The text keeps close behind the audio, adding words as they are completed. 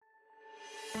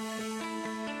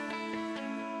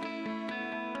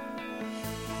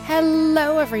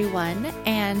Hello, everyone,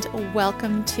 and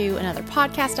welcome to another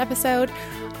podcast episode.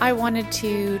 I wanted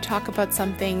to talk about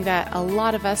something that a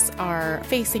lot of us are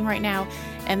facing right now,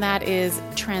 and that is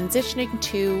transitioning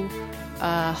to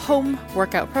a home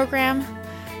workout program.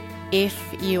 If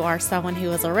you are someone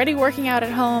who is already working out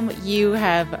at home, you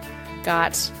have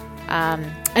got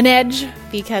an edge,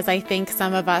 because I think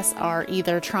some of us are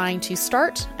either trying to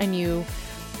start a new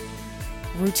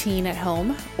routine at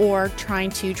home or trying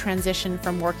to transition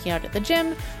from working out at the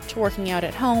gym to working out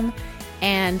at home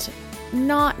and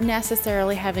not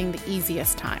necessarily having the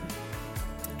easiest time.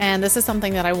 And this is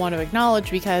something that I want to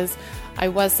acknowledge, because I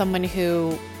was someone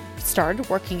who started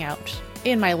working out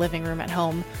in my living room at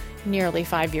home nearly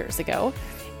 5 years ago.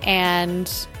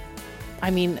 And I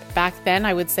mean, back then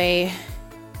I would say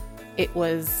it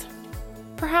was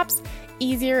perhaps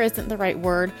easier isn't the right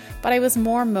word, but I was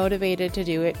more motivated to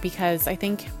do it, because I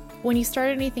think when you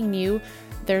start anything new,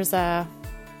 there's a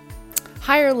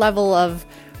higher level of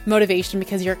motivation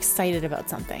because you're excited about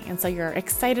something. And so you're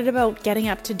excited about getting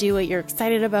up to do it. You're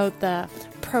excited about the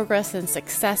progress and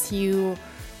success you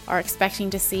are expecting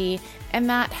to see. And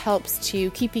that helps to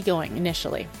keep you going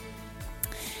initially.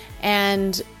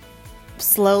 And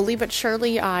slowly but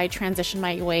surely, I transitioned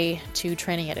my way to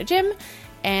training at a gym.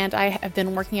 And I have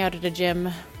been working out at a gym,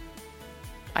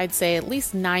 I'd say at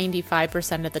least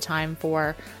 95% of the time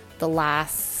for the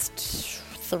last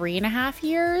 3.5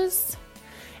 years.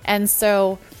 And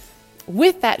so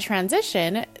with that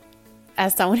transition,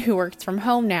 as someone who works from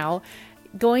home now,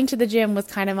 going to the gym was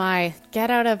kind of my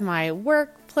get out of my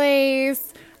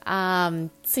workplace,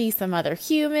 see some other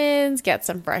humans, get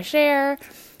some fresh air.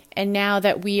 And now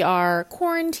that we are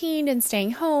quarantined and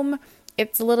staying home,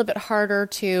 it's a little bit harder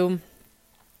to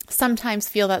sometimes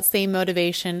feel that same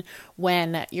motivation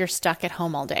when you're stuck at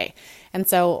home all day. And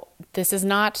so this is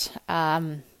not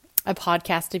a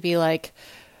podcast to be like,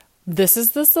 this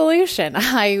is the solution.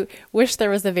 I wish there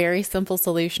was a very simple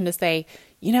solution to say,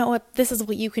 you know what, this is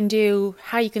what you can do,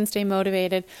 how you can stay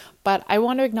motivated. But I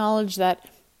want to acknowledge that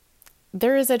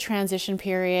there is a transition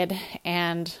period,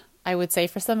 and I would say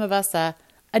for some of us, a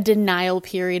denial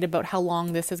period about how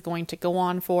long this is going to go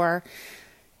on for.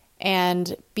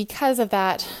 And because of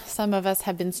that, some of us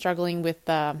have been struggling with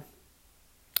the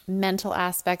mental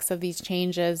aspects of these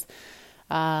changes,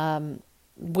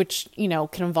 which,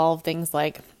 can involve things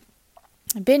like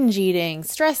binge eating,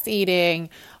 stress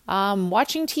eating,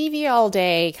 watching TV all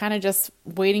day, kind of just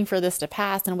waiting for this to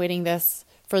pass and waiting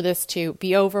for this to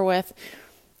be over with.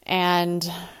 And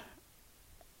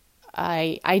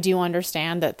I do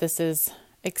understand that this is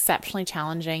exceptionally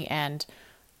challenging and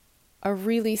a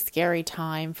really scary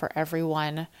time for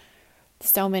everyone.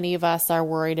 So many of us are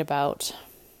worried about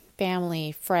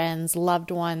family, friends, loved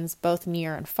ones, both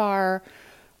near and far.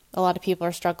 A lot of people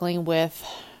are struggling with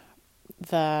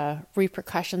the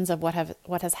repercussions of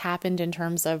what has happened in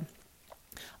terms of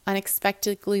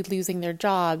unexpectedly losing their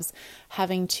jobs,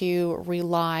 having to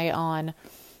rely on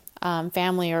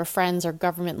family or friends or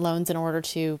government loans in order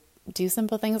to do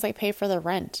simple things like pay for their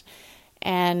rent.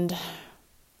 And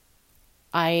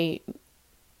I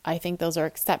think those are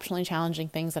exceptionally challenging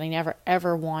things, and I never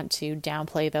ever want to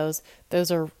downplay those.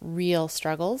 Those are real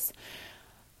struggles.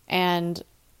 And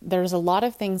there's a lot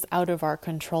of things out of our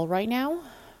control right now.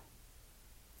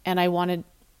 And I want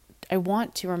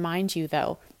to remind you,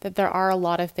 though, that there are a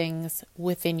lot of things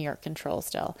within your control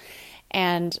still.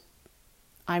 And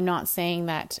I'm not saying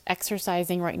that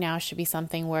exercising right now should be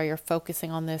something where you're focusing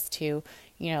on this to,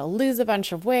 lose a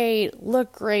bunch of weight,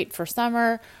 look great for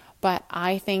summer. But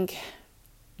I think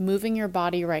moving your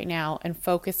body right now and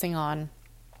focusing on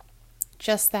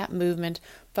just that movement,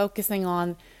 focusing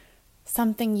on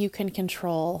something you can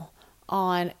control,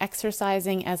 on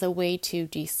exercising as a way to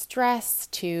de-stress,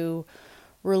 to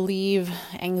relieve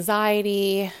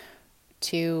anxiety,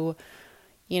 to,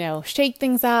 shake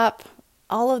things up.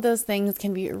 All of those things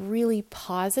can be really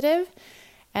positive.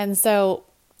 And so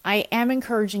I am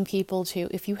encouraging people to,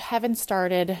 if you haven't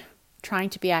started trying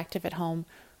to be active at home,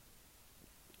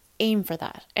 aim for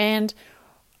that. And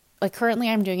like currently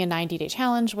I'm doing a 90-day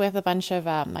challenge with a bunch of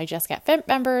my Just Get Fit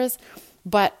members,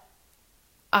 but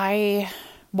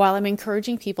while I'm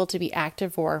encouraging people to be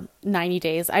active for 90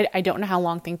 days, I don't know how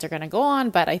long things are going to go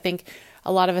on, but I think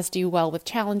a lot of us do well with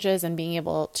challenges and being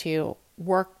able to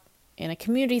work in a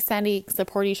community setting,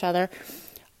 support each other.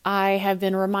 I have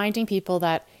been reminding people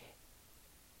that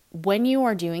when you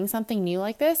are doing something new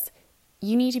like this,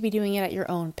 you need to be doing it at your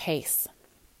own pace.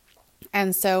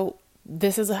 And so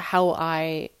this is how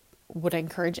I would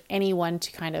encourage anyone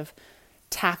to kind of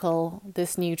tackle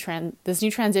this new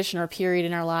transition or period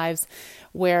in our lives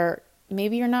where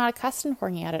maybe you're not accustomed to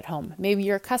working out at home. Maybe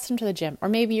you're accustomed to the gym, or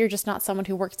maybe you're just not someone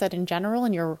who works out in general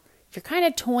and you're kind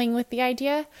of toying with the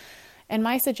idea. And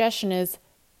my suggestion is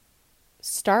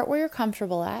start where you're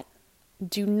comfortable at.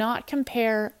 Do not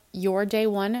compare your day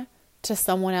one to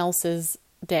someone else's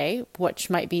day, which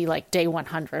might be like day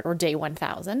 100 or day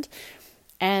 1000,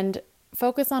 and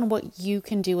focus on what you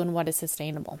can do and what is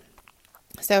sustainable.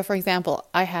 So for example,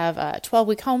 I have a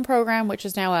 12-week home program, which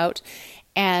is now out,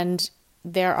 and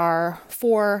there are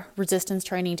 4 resistance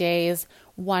training days,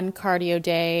 1 cardio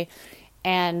day,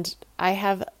 and I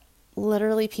have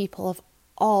literally people of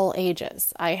all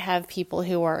ages. I have people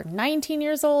who are 19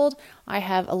 years old. I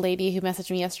have a lady who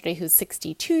messaged me yesterday who's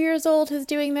 62 years old who's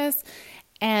doing this,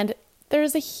 and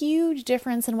there's a huge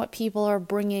difference in what people are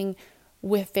bringing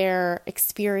with their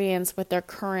experience, with their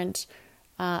current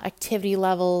activity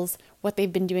levels, what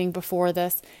they've been doing before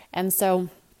this. And so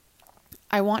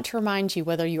I want to remind you,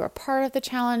 whether you are part of the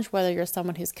challenge, whether you're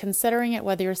someone who's considering it,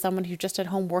 whether you're someone who's just at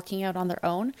home working out on their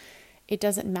own, it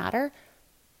doesn't matter.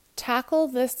 Tackle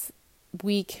this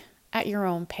week at your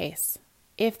own pace.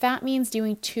 If that means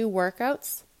doing 2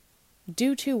 workouts,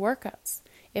 do 2 workouts.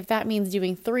 If that means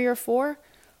doing 3 or 4,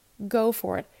 go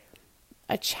for it.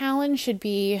 A challenge should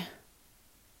be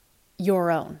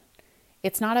your own.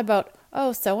 It's not about,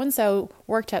 oh, so-and-so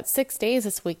worked out 6 days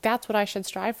this week. That's what I should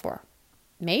strive for.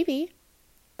 Maybe,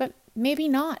 but maybe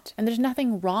not. And there's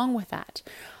nothing wrong with that.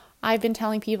 I've been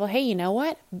telling people, hey, you know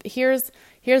what? Here's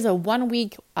a 1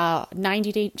 week,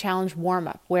 90-day challenge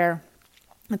warm-up where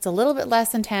it's a little bit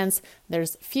less intense.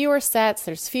 There's fewer sets.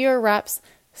 There's fewer reps.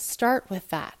 Start with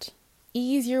that.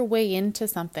 Ease your way into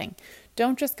something.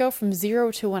 Don't just go from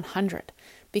 0 to 100,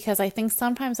 because I think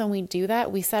sometimes when we do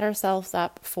that, we set ourselves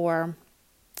up for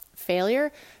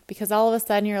failure, because all of a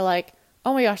sudden you're like,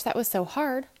 oh my gosh, that was so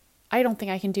hard. I don't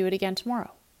think I can do it again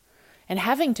tomorrow. And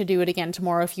having to do it again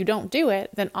tomorrow, if you don't do it,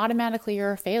 then automatically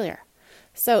you're a failure.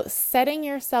 So setting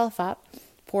yourself up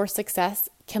for success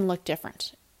can look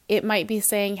different. It might be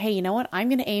saying, hey, you know what? I'm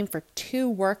going to aim for 2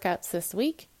 workouts this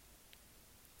week.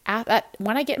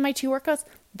 When I get my 2 workouts,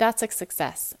 that's a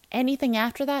success. Anything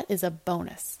after that is a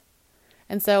bonus.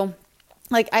 And so,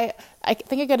 like, I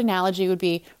think a good analogy would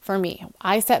be, for me,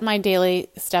 I set my daily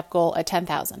step goal at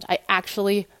 10,000. I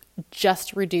actually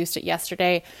just reduced it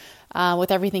yesterday.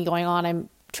 With everything going on, I'm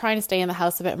trying to stay in the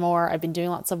house a bit more. I've been doing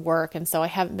lots of work, and so I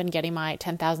haven't been getting my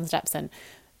 10,000 steps in.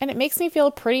 And it makes me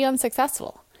feel pretty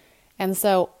unsuccessful. And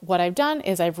so what I've done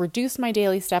is I've reduced my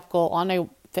daily step goal on my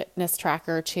fitness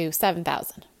tracker to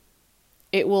 7,000.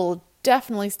 It will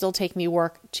definitely still take me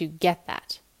work to get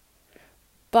that.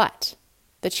 But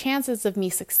the chances of me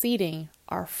succeeding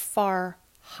are far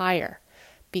higher,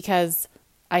 because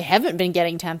I haven't been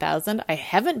getting 10,000. I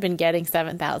haven't been getting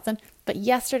 7,000. But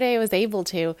yesterday I was able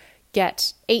to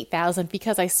get 8,000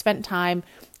 because I spent time,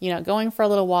 going for a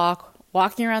little walk,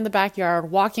 walking around the backyard,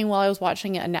 walking while I was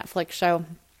watching a Netflix show,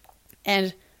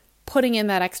 and putting in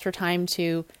that extra time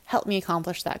to help me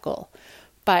accomplish that goal.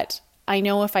 But I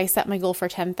know if I set my goal for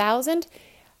 10,000,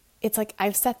 it's like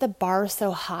I've set the bar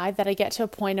so high that I get to a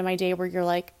point in my day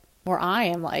where I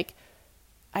am like,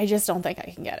 I just don't think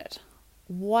I can get it.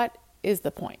 What is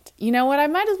the point? You know what? I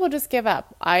might as well just give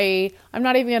up. I'm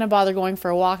not even going to bother going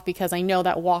for a walk, because I know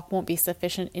that walk won't be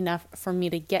sufficient enough for me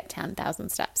to get 10,000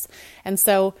 steps. And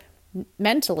so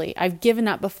mentally, I've given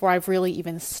up before I've really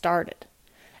even started.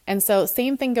 And so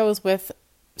same thing goes with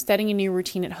setting a new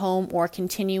routine at home, or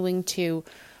continuing to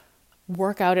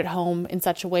work out at home in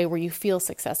such a way where you feel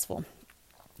successful.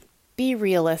 Be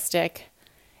realistic,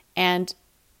 and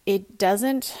it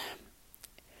doesn't,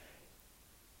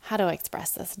 how do I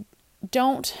express this?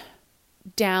 Don't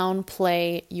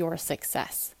downplay your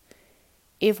success.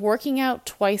 If working out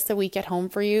twice a week at home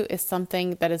for you is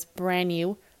something that is brand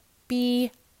new,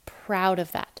 be proud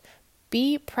of that.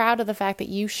 Be proud of the fact that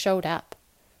you showed up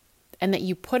and that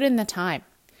you put in the time.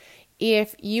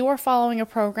 If you are following a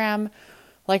program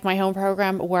like my home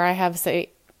program, where I have,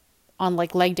 say, on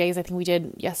like leg days, I think we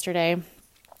did yesterday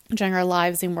during our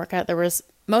live Zoom workout,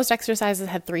 most exercises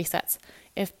had 3 sets.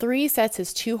 If 3 sets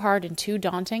is too hard and too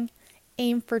daunting,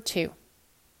 aim for 2.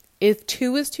 If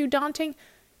 2 is too daunting,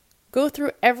 go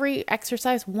through every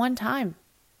exercise one time.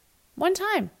 One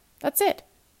time. That's it.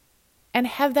 And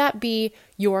have that be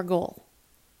your goal.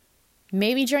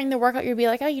 Maybe during the workout, you'll be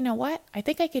like, oh, you know what? I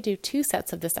think I could do 2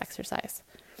 sets of this exercise.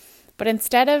 But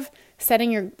instead of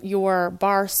setting your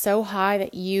bar so high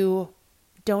that you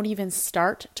don't even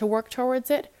start to work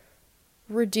towards it,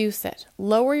 reduce it.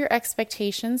 Lower your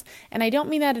expectations. And I don't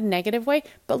mean that in a negative way,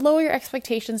 but lower your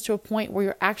expectations to a point where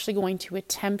you're actually going to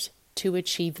attempt to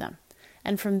achieve them.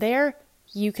 And from there,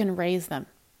 you can raise them.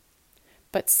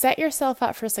 but set yourself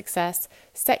up for success.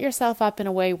 Set yourself up in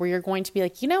a way where you're going to be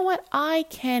like, you know what? I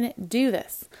can do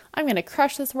this. I'm going to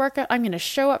crush this workout. I'm going to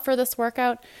show up for this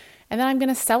workout. And then I'm going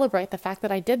to celebrate the fact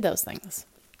that I did those things.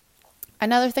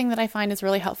 Another thing that I find is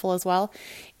really helpful as well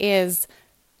is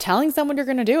telling someone you're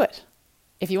going to do it.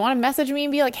 If you want to message me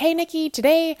and be like, hey, Nikki,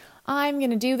 today I'm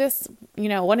going to do this,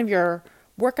 one of your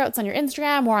workouts on your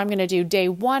Instagram, or I'm going to do day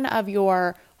 1 of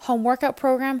your home workout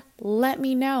program, let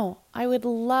me know. I would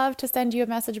love to send you a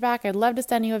message back. I'd love to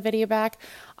send you a video back.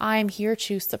 I'm here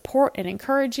to support and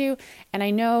encourage you. And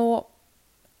I know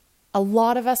a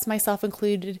lot of us, myself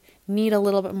included, need a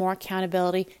little bit more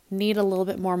accountability, need a little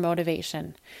bit more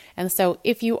motivation. And so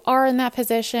if you are in that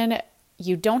position,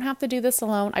 you don't have to do this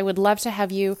alone. I would love to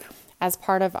have you as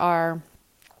part of our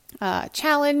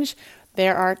challenge.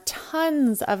 There are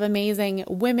tons of amazing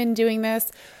women doing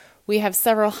this. We have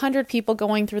several hundred people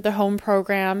going through the home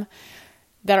program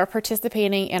that are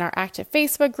participating in our active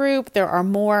Facebook group. There are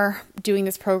more doing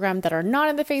this program that are not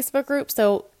in the Facebook group.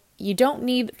 So you don't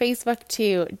need Facebook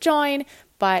to join,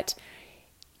 but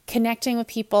connecting with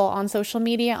people on social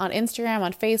media, on Instagram,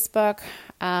 on Facebook,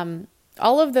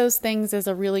 all of those things is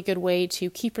a really good way to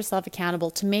keep yourself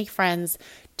accountable, to make friends,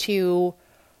 to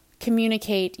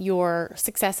communicate your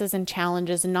successes and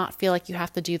challenges and not feel like you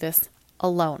have to do this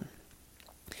alone.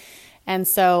 And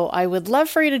so I would love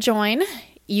for you to join.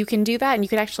 You can do that, and you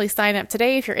can actually sign up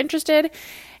today if you're interested.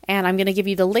 And I'm going to give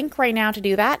you the link right now to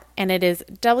do that. And it is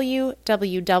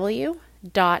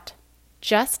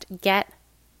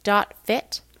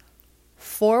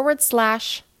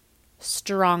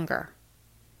www.justget.fit/stronger.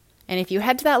 And if you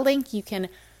head to that link, you can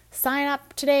sign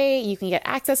up today. You can get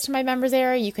access to my members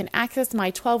area. You can access my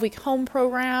 12-week home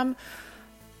program,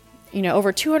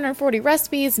 over 240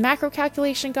 recipes, macro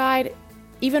calculation guide,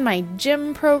 even my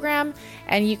gym program.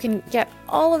 And you can get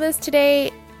all of this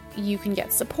today. You can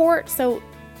get support. So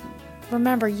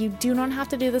remember, you do not have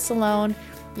to do this alone.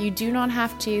 You do not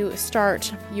have to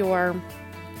start your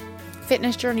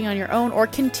fitness journey on your own or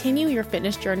continue your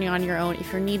fitness journey on your own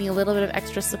if you're needing a little bit of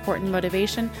extra support and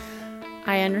motivation.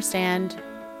 I understand.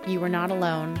 You are not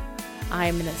alone. I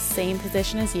am in the same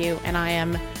position as you, and I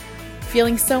am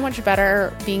feeling so much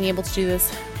better being able to do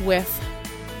this with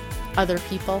other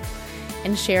people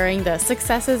and sharing the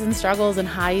successes and struggles and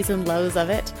highs and lows of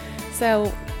it.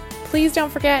 So please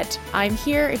don't forget, I'm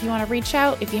here if you want to reach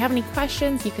out. If you have any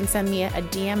questions, you can send me a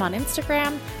DM on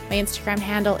Instagram. My Instagram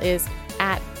handle is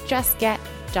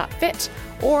 @justget.fit.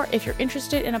 Or if you're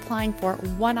interested in applying for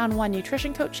one-on-one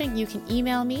nutrition coaching, you can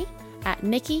email me at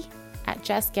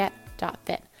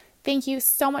nikki@justget.fit. Thank you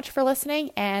so much for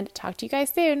listening, and talk to you guys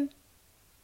soon.